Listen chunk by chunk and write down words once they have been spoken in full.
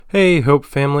Hey, Hope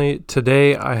family.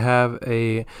 Today I have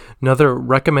another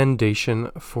recommendation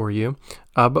for you.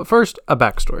 But first, a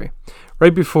backstory.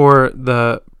 Right before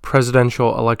the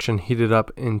presidential election heated up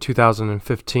in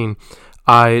 2015,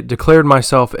 I declared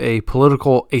myself a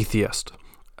political atheist.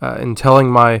 In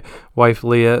telling my wife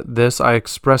Leah this, I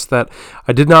expressed that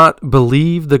I did not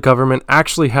believe the government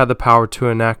actually had the power to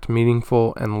enact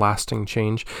meaningful and lasting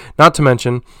change, not to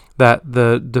mention that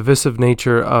the divisive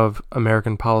nature of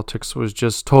American politics was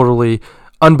just totally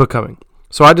unbecoming.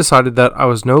 So I decided that I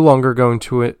was no longer going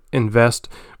to invest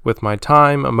with my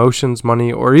time, emotions,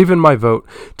 money, or even my vote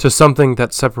to something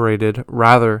that separated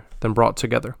rather than brought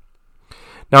together.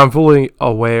 Now I'm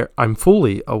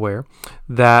fully aware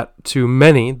that to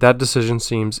many that decision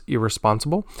seems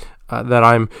irresponsible, that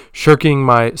I'm shirking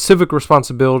my civic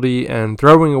responsibility and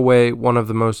throwing away one of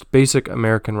the most basic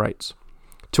American rights.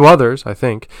 To others, I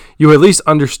think, you at least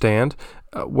understand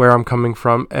where I'm coming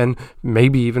from and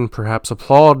maybe even perhaps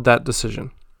applaud that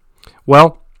decision.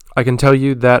 Well, I can tell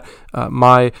you that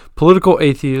my political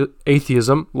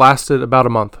atheism lasted about a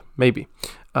month, maybe,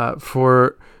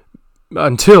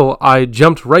 until I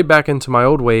jumped right back into my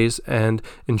old ways and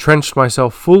entrenched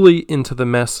myself fully into the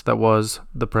mess that was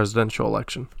the presidential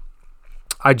election.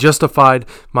 I justified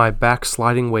my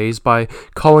backsliding ways by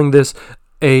calling this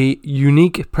a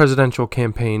unique presidential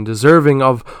campaign deserving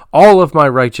of all of my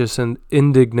righteous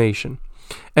indignation.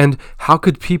 And how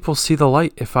could people see the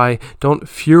light if I don't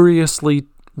furiously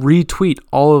retweet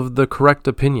all of the correct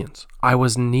opinions? I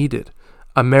was needed.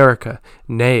 America,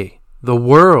 nay, the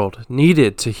world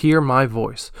needed to hear my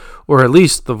voice, or at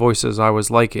least the voices I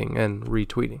was liking and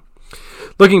retweeting.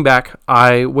 Looking back,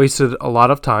 I wasted a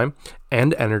lot of time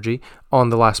and energy on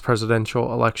the last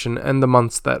presidential election and the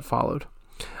months that followed.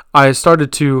 I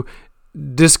started to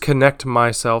disconnect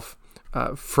myself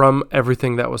from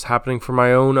everything that was happening for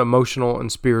my own emotional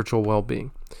and spiritual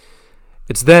well-being.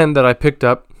 It's then that I picked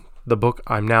up the book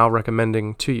I'm now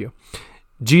recommending to you,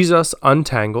 Jesus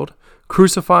Untangled,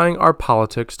 Crucifying Our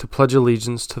Politics to Pledge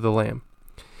Allegiance to the Lamb.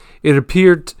 It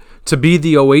appeared to be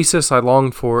the oasis I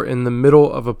longed for in the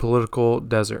middle of a political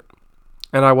desert,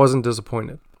 and I wasn't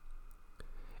disappointed.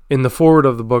 In the foreword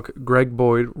of the book, Greg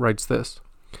Boyd writes this: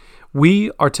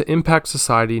 "We are to impact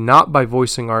society not by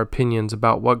voicing our opinions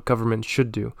about what government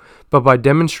should do, but by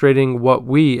demonstrating what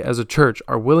we as a church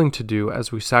are willing to do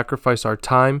as we sacrifice our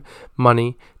time,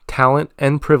 money, talent,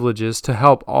 and privileges to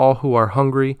help all who are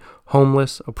hungry,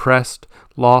 homeless, oppressed,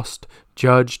 lost,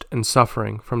 judged, and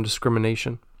suffering from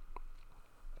discrimination."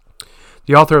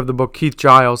 The author of the book, Keith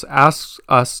Giles, asks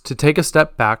us to take a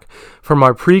step back from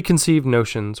our preconceived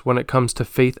notions when it comes to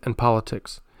faith and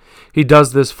politics. He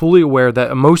does this fully aware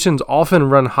that emotions often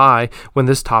run high when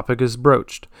this topic is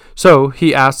broached. So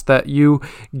he asks that you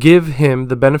give him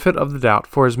the benefit of the doubt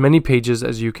for as many pages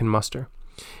as you can muster.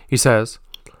 He says,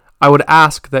 "I would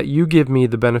ask that you give me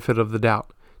the benefit of the doubt.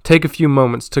 Take a few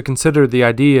moments to consider the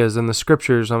ideas and the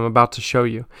scriptures I'm about to show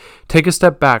you. Take a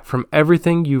step back from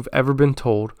everything you've ever been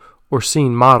told or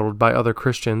seen modeled by other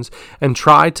Christians and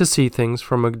try to see things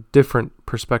from a different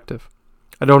perspective.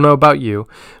 I don't know about you,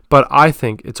 but I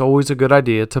think it's always a good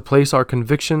idea to place our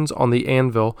convictions on the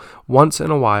anvil once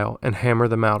in a while and hammer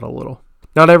them out a little.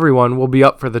 Not everyone will be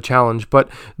up for the challenge, but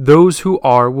those who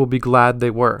are will be glad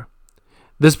they were."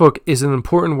 This book is an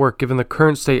important work given the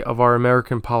current state of our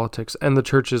American politics and the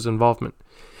church's involvement.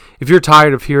 If you're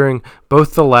tired of hearing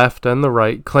both the left and the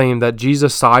right claim that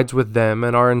Jesus sides with them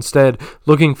and are instead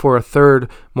looking for a third,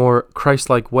 more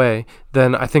Christ-like way,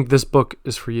 then I think this book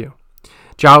is for you.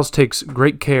 Giles takes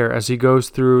great care as he goes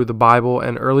through the Bible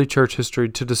and early church history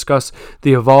to discuss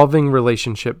the evolving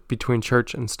relationship between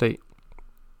church and state.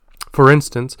 For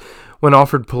instance, when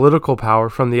offered political power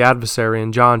from the adversary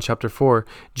in John chapter 4,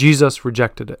 Jesus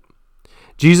rejected it.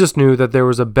 Jesus knew that there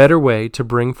was a better way to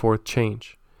bring forth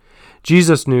change.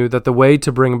 Jesus knew that the way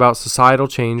to bring about societal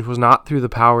change was not through the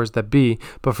powers that be,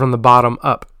 but from the bottom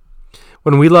up.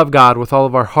 When we love God with all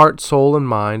of our heart, soul, and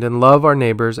mind, and love our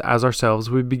neighbors as ourselves,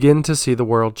 we begin to see the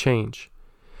world change.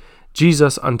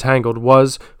 Jesus Untangled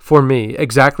was, for me,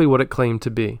 exactly what it claimed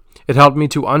to be. It helped me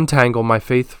to untangle my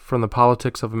faith from the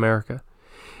politics of America.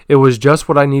 It was just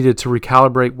what I needed to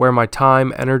recalibrate where my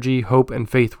time, energy, hope, and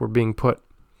faith were being put.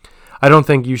 I don't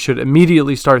think you should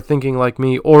immediately start thinking like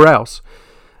me, or else.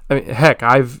 Heck,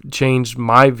 I've changed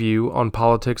my view on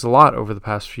politics a lot over the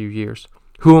past few years.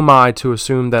 Who am I to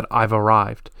assume that I've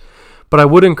arrived? But I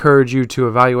would encourage you to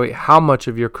evaluate how much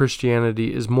of your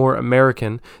Christianity is more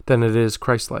American than it is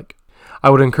Christ-like. I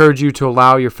would encourage you to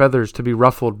allow your feathers to be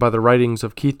ruffled by the writings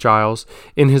of Keith Giles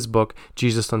in his book,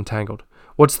 Jesus Untangled.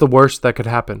 What's the worst that could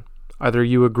happen? Either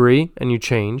you agree and you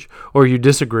change, or you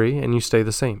disagree and you stay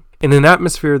the same. In an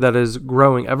atmosphere that is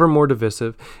growing ever more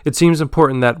divisive, it seems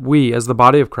important that we, as the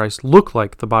body of Christ, look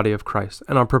like the body of Christ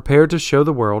and are prepared to show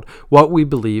the world what we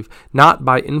believe, not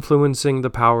by influencing the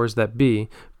powers that be,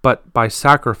 but by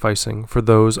sacrificing for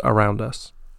those around us.